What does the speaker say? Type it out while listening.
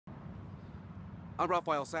I'm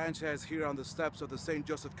Rafael Sanchez here on the steps of the St.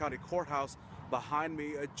 Joseph County Courthouse. Behind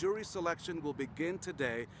me, a jury selection will begin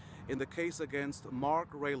today in the case against Mark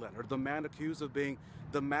Ray Leonard, the man accused of being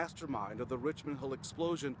the mastermind of the Richmond Hill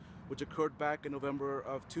explosion, which occurred back in November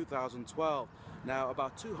of 2012. Now,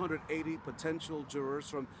 about 280 potential jurors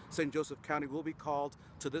from St. Joseph County will be called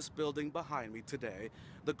to this building behind me today.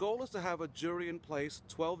 The goal is to have a jury in place,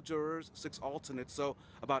 12 jurors, 6 alternates, so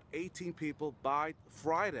about 18 people by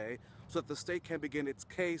Friday, so that the state can begin its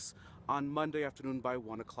case on Monday afternoon by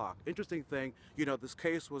 1 o'clock. Interesting thing, this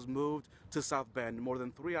case was moved to South Bend, more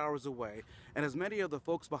than 3 hours away. And as many of the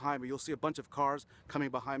folks behind me, you'll see a bunch of cars coming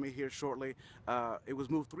behind me here shortly. It was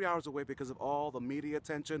moved 3 hours away because of all the media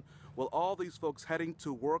attention. Well, all these folks heading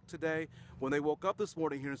to work today, when they woke up this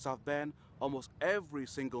morning here in South Bend, almost every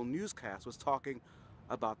single newscast was talking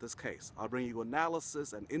about this case. I'll bring you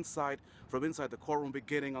analysis and insight from inside the courtroom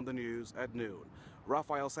beginning on the news at noon.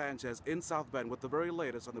 Rafael Sanchez in South Bend with the very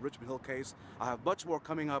latest on the Richmond Hill case. I have much more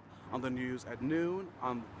coming up on the news at noon,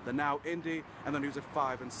 on the Now Indy, and the news at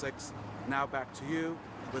 5 and 6. Now back to you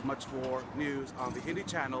with much more news on the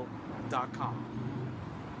IndyChannel.com.